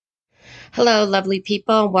Hello, lovely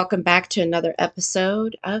people, and welcome back to another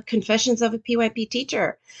episode of Confessions of a PYP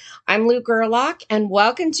Teacher. I'm Lou Gerlach, and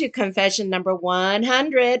welcome to confession number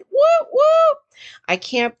 100. Woo woo! I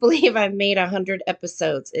can't believe I've made 100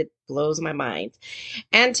 episodes. It blows my mind.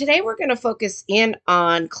 And today we're going to focus in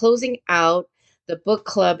on closing out the book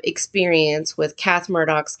club experience with Kath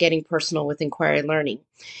Murdoch's Getting Personal with Inquired Learning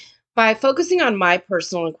by focusing on my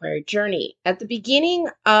personal inquiry journey. At the beginning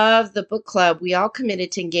of the book club, we all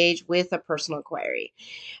committed to engage with a personal inquiry.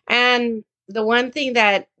 And the one thing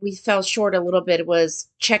that we fell short a little bit was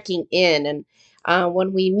checking in. And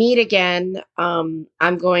when we meet again, I'm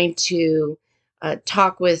going to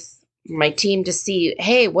talk with my team to see,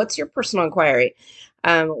 hey, what's your personal inquiry?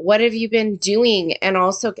 What have you been doing? And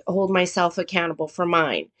also hold myself accountable for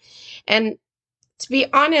mine. And to be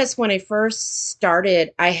honest, when I first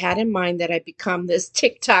started, I had in mind that I'd become this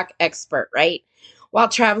TikTok expert, right? While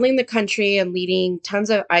traveling the country and leading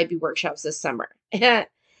tons of IB workshops this summer.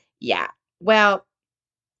 Yeah. Well,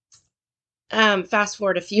 fast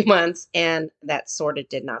forward a few months, and that sort of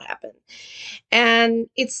did not happen. And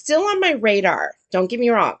it's still on my radar. Don't get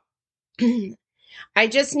me wrong. I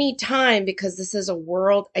just need time because this is a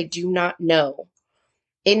world I do not know.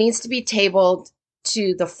 It needs to be tabled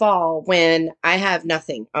to the fall when I have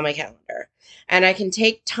nothing on my calendar and I can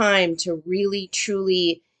take time to really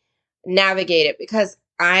truly navigate it because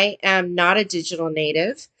I am not a digital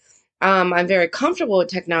native. I'm very comfortable with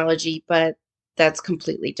technology, but that's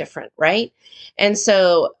completely different, right? And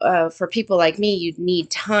so for people like me, you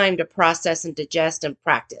need time to process and digest and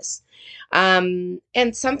practice. And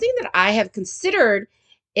something that I have considered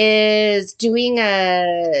is doing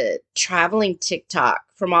a traveling TikTok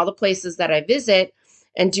from all the places that I visit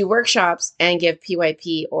and do workshops and give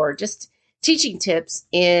PYP or just teaching tips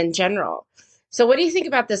in general. So what do you think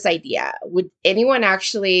about this idea? Would anyone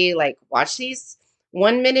actually like watch these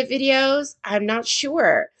 1 minute videos? I'm not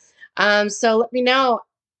sure. So let me know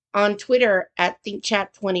on Twitter at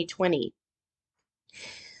ThinkChat2020.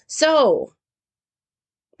 So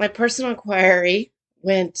my personal inquiry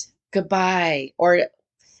went goodbye or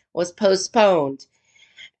was postponed.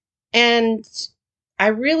 And I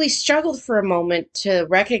really struggled for a moment to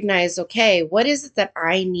recognize, okay, what is it that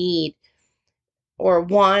I need or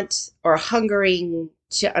want or hungering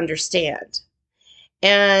to understand?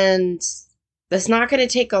 And that's not going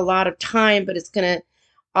to take a lot of time, but it's going to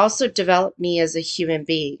also develop me as a human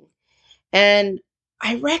being. And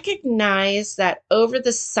I recognize that over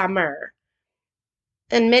the summer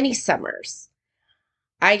and many summers,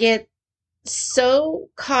 I get so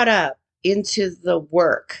caught up into the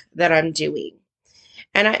work that I'm doing.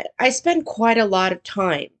 And I spend quite a lot of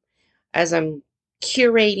time as I'm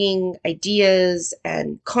curating ideas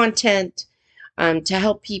and content to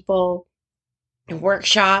help people in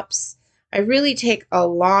workshops. I really take a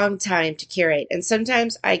long time to curate. And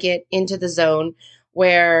sometimes I get into the zone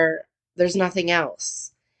where there's nothing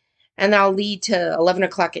else. And that'll lead to 11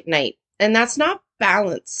 o'clock at night. And that's not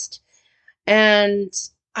balanced. And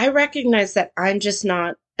I recognize that I'm just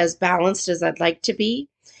not as balanced as I'd like to be.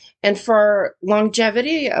 And for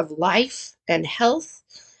longevity of life and health,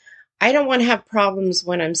 I don't want to have problems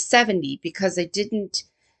when I'm 70 because I didn't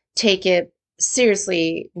take it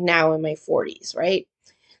seriously now in my 40s, right?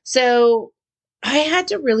 So I had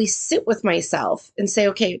to really sit with myself and say,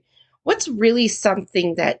 okay, what's really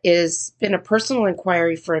something that is been a personal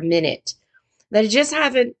inquiry for a minute that I just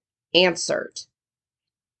haven't answered?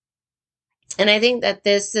 And I think that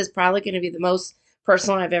this is probably going to be the most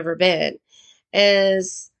personal I've ever been.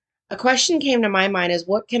 Is a question came to my mind is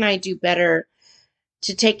what can I do better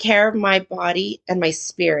to take care of my body and my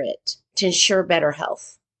spirit to ensure better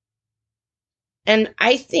health? And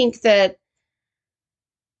I think that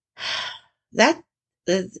that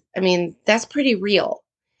that's pretty real.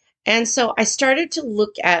 And so I started to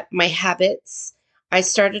look at my habits. I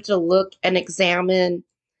started to look and examine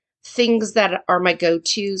things that are my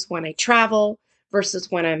go-tos when I travel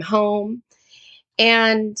versus when I'm home.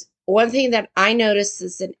 And one thing that I noticed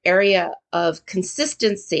is an area of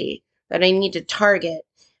consistency that I need to target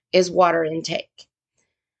is water intake.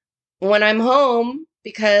 When I'm home,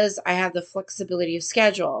 because I have the flexibility of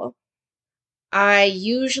schedule, I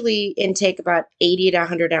usually intake about 80 to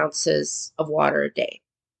 100 ounces of water a day.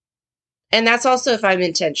 And that's also if I'm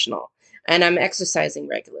intentional and I'm exercising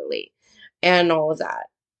regularly and all of that.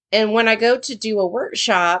 And when I go to do a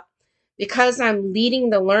workshop, because I'm leading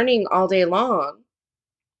the learning all day long,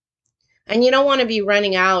 and you don't want to be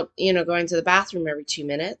running out, going to the bathroom every 2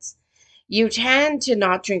 minutes, you tend to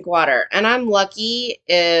not drink water. And I'm lucky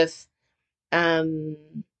um,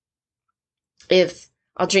 if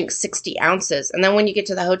I'll drink 60 ounces. And then when you get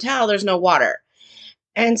to the hotel, there's no water.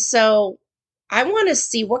 And so I want to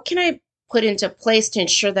see what can I put into place to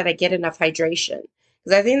ensure that I get enough hydration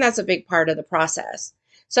because I think that's a big part of the process.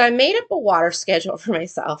 So I made up a water schedule for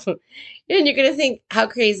myself. And you're going to think, how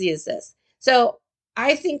crazy is this? So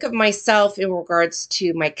I think of myself in regards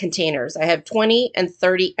to my containers. I have 20 and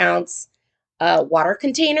 30-ounce water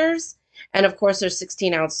containers. And of course, there's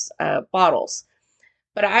 16-ounce bottles.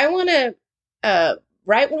 But I want to,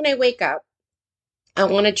 right when I wake up, I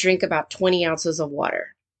want to drink about 20 ounces of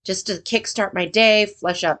water just to kickstart my day,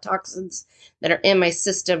 flush out toxins that are in my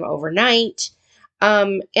system overnight.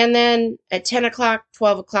 And then at 10 o'clock,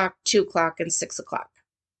 12 o'clock, 2 o'clock, and 6 o'clock.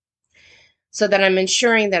 So that I'm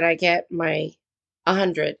ensuring that I get my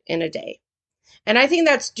 100 in a day. And I think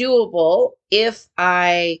that's doable if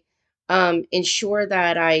I ensure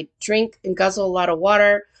that I drink and guzzle a lot of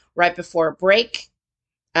water right before a break,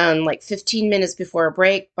 like 15 minutes before a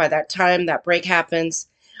break. By that time that break happens,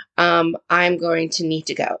 I'm going to need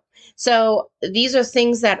to go. So these are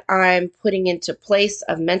things that I'm putting into place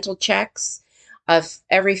of mental checks of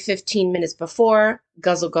every 15 minutes before,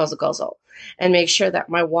 guzzle, guzzle, guzzle, and make sure that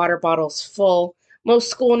my water bottle's full. Most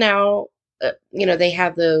school now, they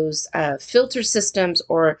have those filter systems,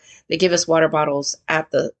 or they give us water bottles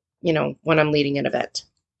at the, when I'm leading an event.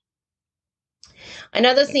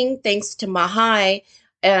 Another thing, thanks to Mahai,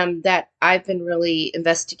 that I've been really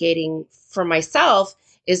investigating for myself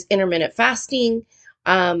is intermittent fasting.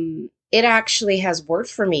 It actually has worked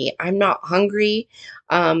for me. I'm not hungry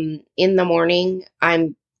in the morning.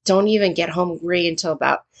 I don't even get hungry until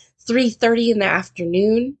about 3:30 in the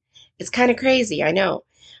afternoon. It's kind of crazy, I know.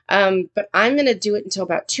 But I'm going to do it until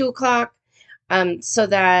about 2 o'clock so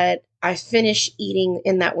that I finish eating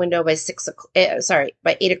in that window by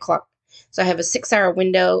by 8 o'clock. So I have a 6-hour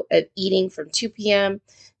window of eating from 2 p.m.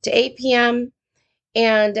 to 8 p.m.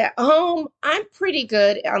 And at home, I'm pretty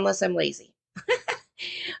good unless I'm lazy.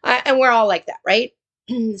 And we're all like that, right?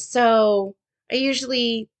 So I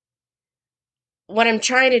usually, what I'm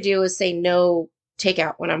trying to do is say no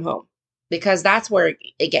takeout when I'm home because that's where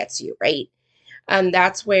it gets you, right? And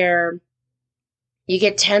that's where you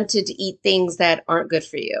get tempted to eat things that aren't good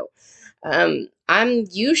for you. I'm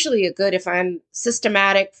usually if I'm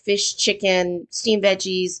systematic: fish, chicken, steamed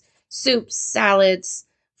veggies, soups, salads,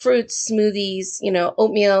 fruits, smoothies,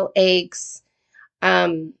 oatmeal, eggs.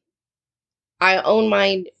 I own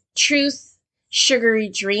my truth sugary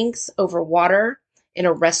drinks over water in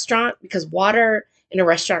a restaurant because water in a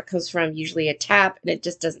restaurant comes from usually a tap and it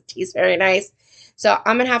just doesn't taste very nice. So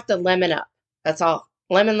I'm going to have to lemon up. That's all.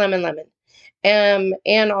 Lemon, lemon, lemon.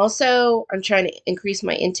 And also, I'm trying to increase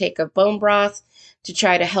my intake of bone broth to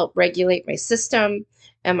try to help regulate my system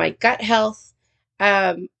and my gut health.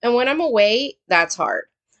 And when I'm away, that's hard.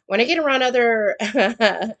 When I get around other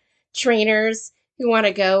trainers who want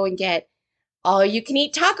to go and get all you can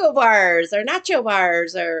eat taco bars or nacho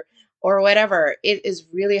bars or whatever, it is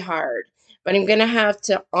really hard. But I'm going to have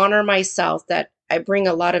to honor myself that I bring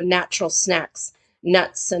a lot of natural snacks,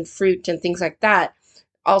 nuts and fruit and things like that.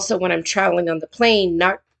 Also, when I'm traveling on the plane,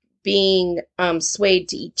 not being swayed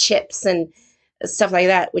to eat chips and stuff like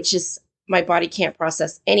that, which is my body can't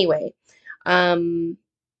process anyway.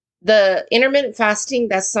 The intermittent fasting,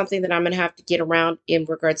 that's something that I'm going to have to get around in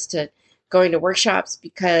regards to going to workshops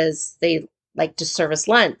because they like to serve us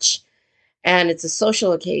lunch and it's a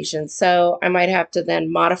social occasion. So I might have to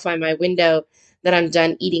then modify my window that I'm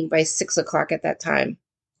done eating by 6 o'clock at that time.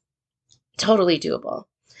 Totally doable.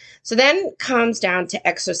 So then comes down to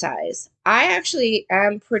exercise. I actually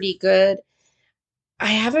am pretty good. I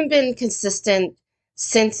haven't been consistent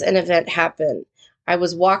since an event happened. I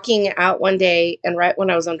was walking out one day, and right when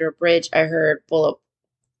I was under a bridge, I heard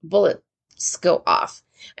bullets go off.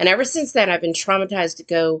 And ever since then, I've been traumatized to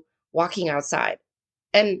go walking outside.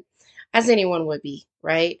 And as anyone would be,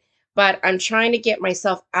 right? But I'm trying to get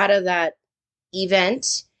myself out of that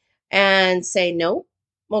event and say, no,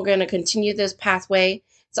 we're going to continue this pathway.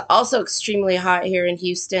 It's also extremely hot here in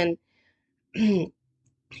Houston. It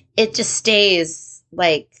just stays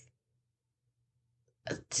like,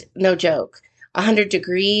 no joke, 100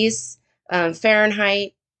 degrees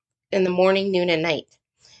Fahrenheit in the morning, noon, and night.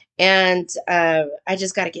 And I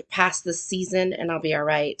just got to get past this season and I'll be all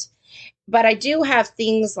right. But I do have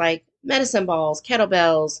things like medicine balls,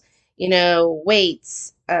 kettlebells,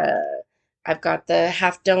 weights. I've got the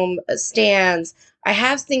half dome stands. I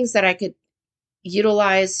have things that I could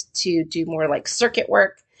utilize to do more like circuit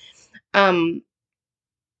work. So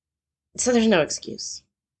there's no excuse.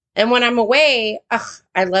 And when I'm away,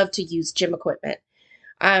 I love to use gym equipment.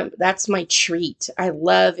 That's my treat. I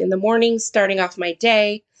love in the morning starting off my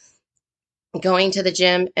day, going to the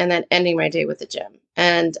gym, and then ending my day with the gym.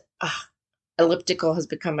 And elliptical has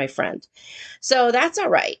become my friend. So that's all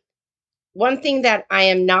right. One thing that I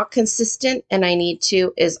am not consistent and I need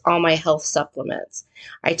to is all my health supplements.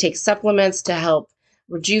 I take supplements to help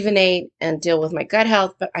rejuvenate and deal with my gut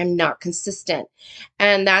health, but I'm not consistent.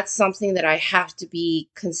 And that's something that I have to be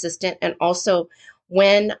consistent. And also,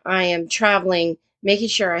 when I am traveling, making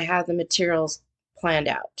sure I have the materials planned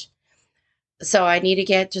out. So I need to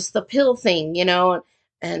get just the pill thing,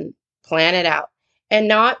 and plan it out and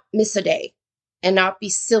not miss a day and not be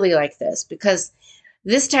silly like this because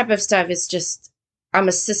this type of stuff is just, I'm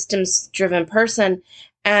a systems driven person.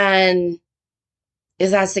 And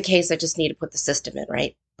if that's the case, I just need to put the system in,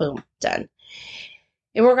 right? Boom, done.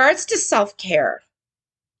 In regards to self care,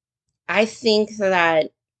 I think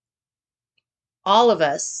that all of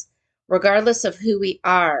us, regardless of who we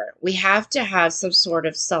are, we have to have some sort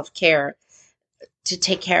of self care to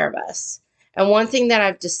take care of us. And one thing that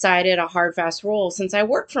I've decided, a hard, fast rule, since I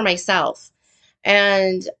work for myself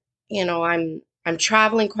and, I'm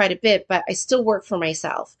traveling quite a bit, but I still work for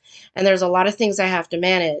myself. And there's a lot of things I have to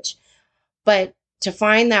manage. But to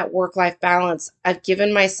find that work-life balance, I've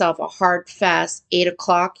given myself a hard, fast 8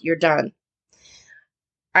 o'clock, you're done.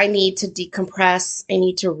 I need to decompress. I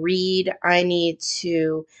need to read. I need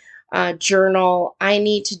to journal. I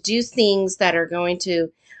need to do things that are going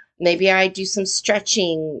to, maybe I do some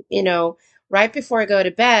stretching, right before I go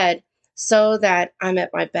to bed so that I'm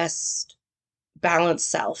at my best balanced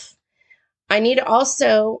self. I need to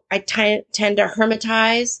also, tend to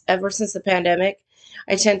hermitize ever since the pandemic.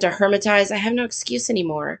 I tend to hermitize. I have no excuse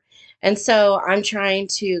anymore. And so I'm trying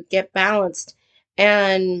to get balanced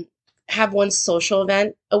and have one social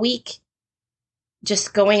event a week,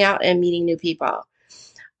 just going out and meeting new people.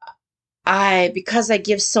 Because I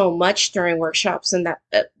give so much during workshops and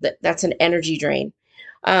that's an energy drain.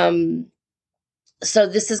 Um, so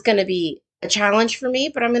this is going to be a challenge for me,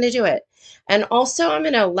 but I'm going to do it. And also I'm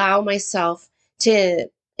going to allow myself to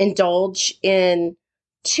indulge in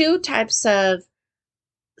two types of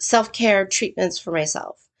self-care treatments for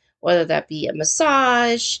myself, whether that be a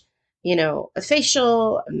massage, a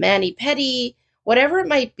facial, a mani-pedi, whatever it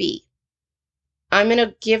might be. I'm going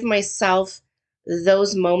to give myself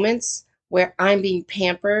those moments where I'm being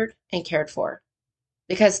pampered and cared for.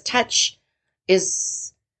 Because touch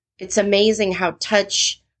it's amazing how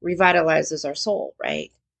touch revitalizes our soul,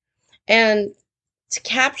 right? And to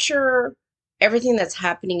capture everything that's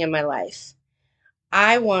happening in my life,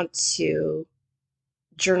 I want to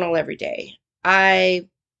journal every day. I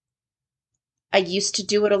used to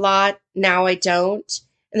do it a lot. Now I don't.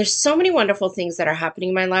 And there's so many wonderful things that are happening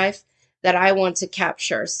in my life that I want to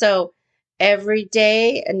capture. So every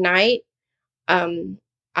day and night, um,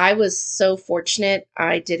 I was so fortunate.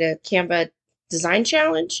 I did a Canva design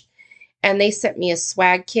challenge and they sent me a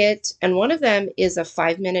swag kit. And one of them is a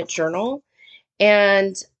 5-minute journal.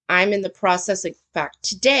 And I'm in the process, in fact,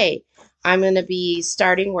 today, I'm going to be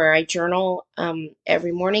starting where I journal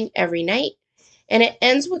every morning, every night. And it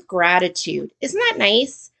ends with gratitude. Isn't that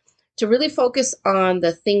nice? To really focus on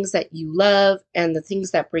the things that you love and the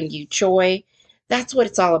things that bring you joy. That's what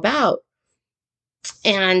it's all about.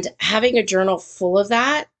 And having a journal full of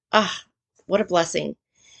that, what a blessing.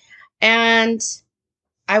 And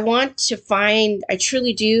I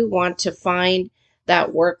truly do want to find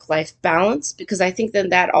that work-life balance because I think then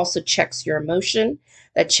that also checks your emotion,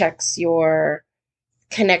 that checks your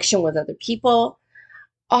connection with other people,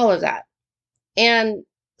 all of that. And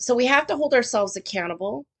so we have to hold ourselves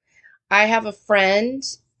accountable. I have a friend,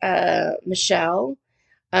 Michelle.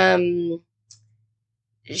 Um,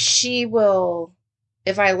 she will,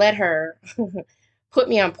 if I let her, put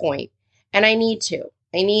me on point, and I need to.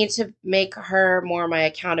 I need to make her more my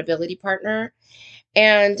accountability partner.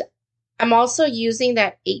 And I'm also using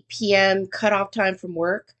that 8 p.m. cutoff time from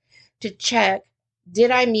work to check,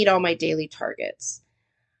 did I meet all my daily targets?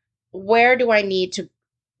 Where do I need to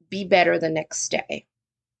be better the next day?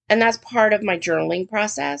 And that's part of my journaling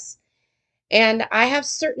process. And I have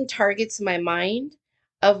certain targets in my mind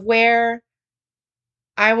of where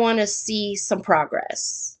I want to see some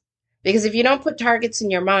progress. Because if you don't put targets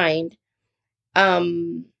in your mind,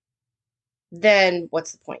 um, then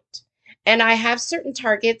what's the point? And I have certain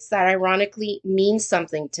targets that ironically mean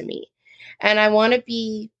something to me. And I want to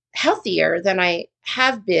be healthier than I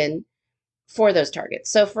have been for those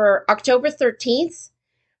targets. So for October 13th,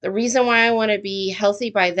 the reason why I want to be healthy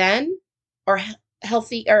by then or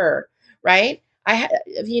healthier, right?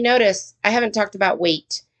 If you notice, I haven't talked about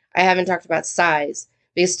weight. I haven't talked about size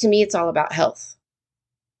because to me, it's all about health.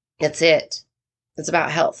 That's it. It's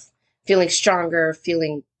about health, feeling stronger,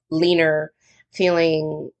 feeling leaner,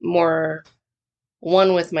 feeling more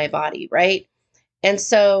one with my body, right? And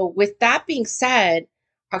so, with that being said,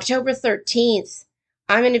 October 13th,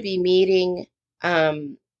 I'm going to be meeting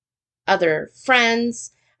um, other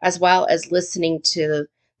friends, as well as listening to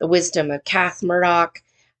the wisdom of Kath Murdoch,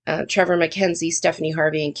 Trevor McKenzie, Stephanie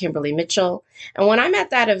Harvey, and Kimberly Mitchell. And when I'm at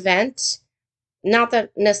that event, not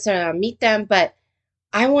that necessarily I'll meet them, but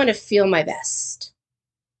I want to feel my best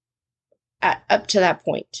up to that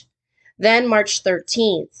point. Then March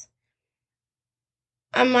 13th,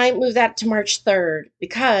 I might move that to March 3rd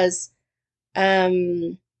because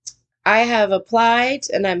um, I have applied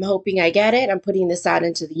and I'm hoping I get it. I'm putting this out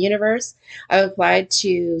into the universe. I've applied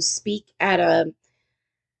to speak at a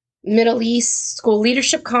Middle East School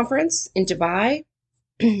Leadership Conference in Dubai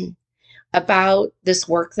about this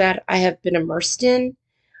work that I have been immersed in.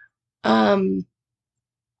 Um,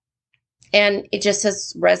 and it just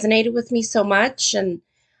has resonated with me so much. And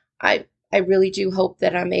I really do hope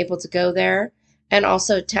that I'm able to go there. And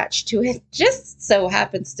also attached to it, just so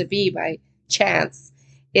happens to be by chance,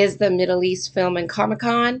 is the Middle East Film and Comic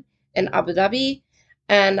Con in Abu Dhabi.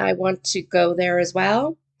 And I want to go there as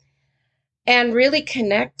well and really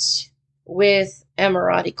connect with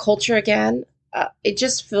Emirati culture again. It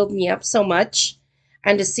just filled me up so much.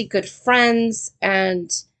 And to see good friends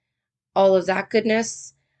and all of that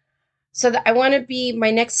goodness. So that I want to be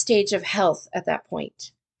my next stage of health at that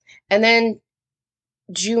point. And then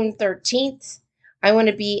June 13th, I want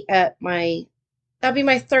to be at that'll be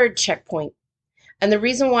my third checkpoint. And the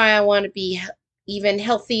reason why I want to be even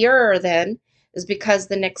healthier then is because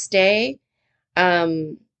the next day,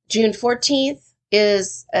 June 14th,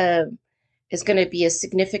 is going to be a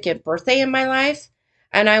significant birthday in my life.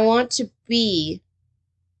 And I want to be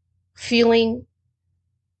feeling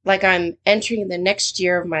like I'm entering the next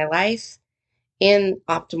year of my life in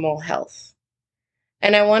optimal health.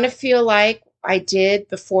 And I want to feel like I did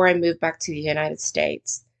before I moved back to the United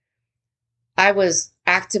States. I was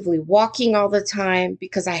actively walking all the time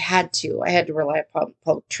because I had to. I had to rely upon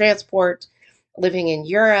public transport, living in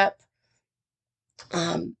Europe.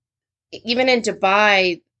 Even in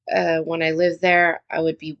Dubai, when I lived there, I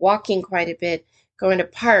would be walking quite a bit, going to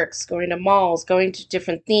parks, going to malls, going to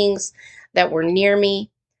different things that were near me.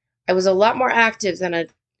 I was a lot more active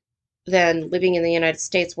than living in the United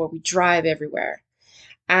States where we drive everywhere.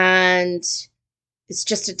 And it's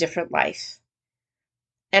just a different life.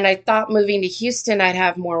 And I thought moving to Houston, I'd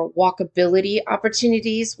have more walkability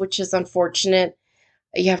opportunities, which is unfortunate.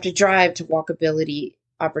 You have to drive to walkability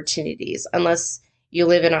opportunities unless you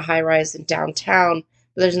live in a high rise in downtown,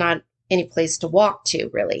 but there's not any place to walk to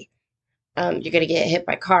really. You're going to get hit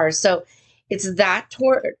by cars. So it's that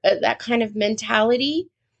kind of mentality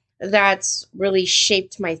that's really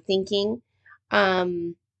shaped my thinking.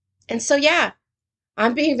 And so, yeah,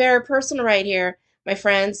 I'm being very personal right here, my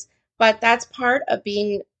friends, but that's part of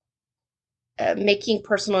being making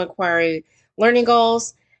personal inquiry learning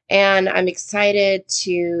goals. And I'm excited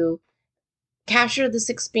to capture this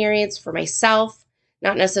experience for myself,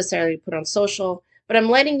 not necessarily put on social, but I'm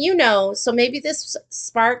letting you know. So maybe this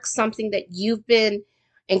sparks something that you've been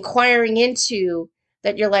inquiring into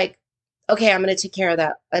that you're like, okay, I'm going to take care of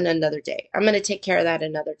that on another day. I'm going to take care of that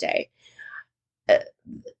another day. Uh,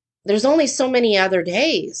 there's only so many other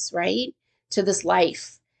days, right, to this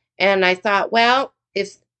life. And I thought, well,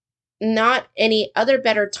 if not any other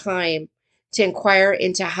better time to inquire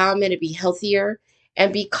into how I'm going to be healthier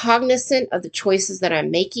and be cognizant of the choices that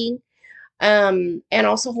I'm making, and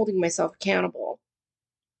also holding myself accountable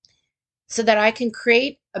so that I can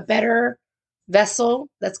create a better vessel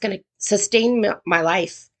that's going to sustain my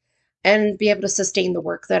life and be able to sustain the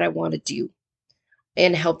work that I want to do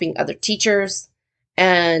in helping other teachers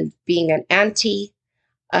and being an auntie,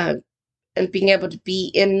 uh, and being able to be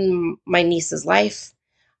in my niece's life,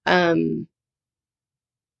 um,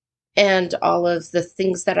 and all of the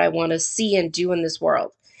things that I want to see and do in this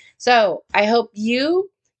world. So I hope you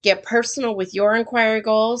get personal with your inquiry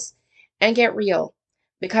goals and get real,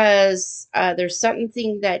 because there's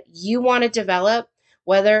something that you want to develop,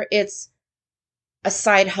 whether it's a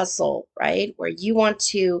side hustle, right? Where you want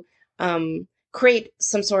to create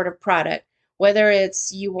some sort of product, whether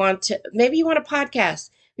it's maybe you want a podcast,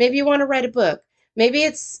 maybe you want to write a book, maybe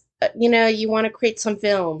it's, you want to create some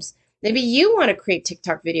films, maybe you want to create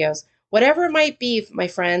TikTok videos, whatever it might be, my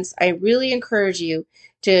friends, I really encourage you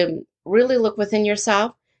to really look within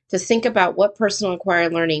yourself to think about what personal inquiry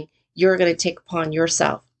learning you're going to take upon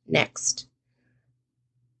yourself next.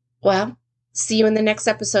 Well, see you in the next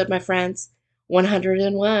episode, my friends.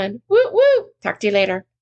 101. Woo woo. Talk to you later.